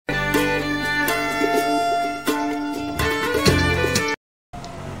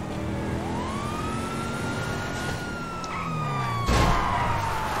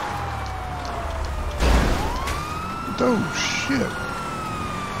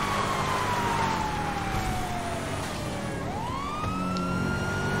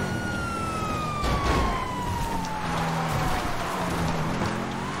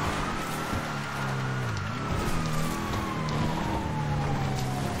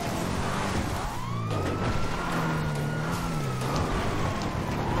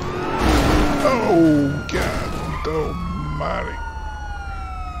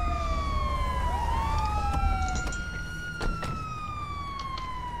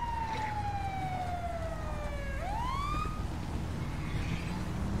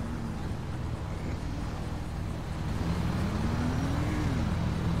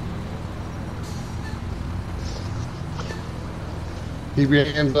Keep your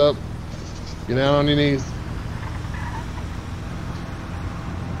hands up. Get down on your knees.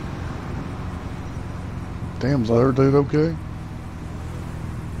 Damn, is the other dude okay?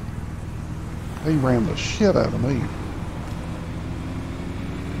 He ran the shit out of me.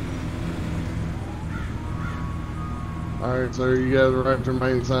 Alright, sir, you have the right to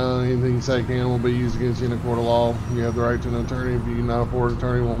remain silent. Anything you say can will be used against you in a court of law. You have the right to an attorney. If you cannot afford an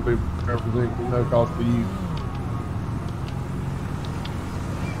attorney, won't be represented at no cost to you.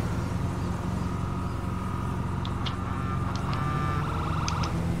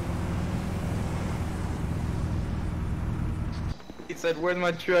 He said, "Where's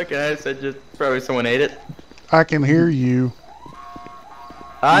my truck?" And I said, "Just probably someone ate it." I can hear you.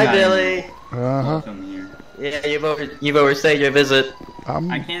 Hi, Nice. Billy. Welcome here. Yeah, you've overstayed your visit.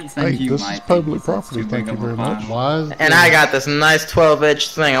 I can't send hey, you this my is thing public 'cause it's property. too Thank big you of a very much. file. Why is And I got this nice 12-inch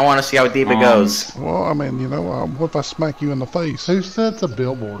thing. I want to see how deep it goes. Well, I mean, you know, what if I smack you in the face? Who sets a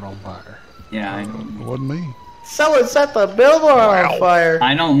billboard on fire? Yeah, It wasn't me. Someone set the billboard on fire.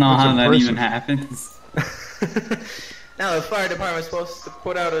 I don't know That's how that impressive. even happens. Now the fire department's supposed to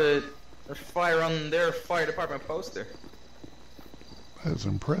put out a fire on their fire department poster. That's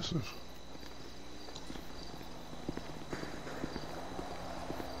impressive.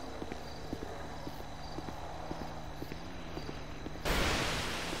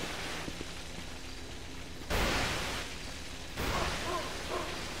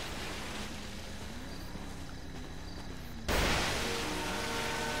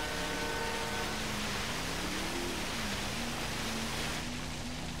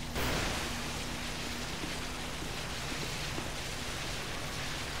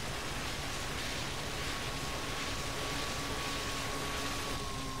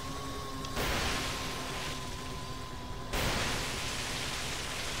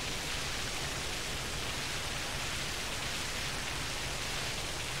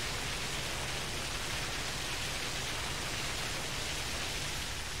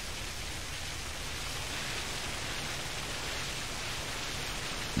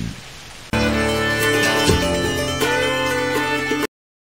 Mm.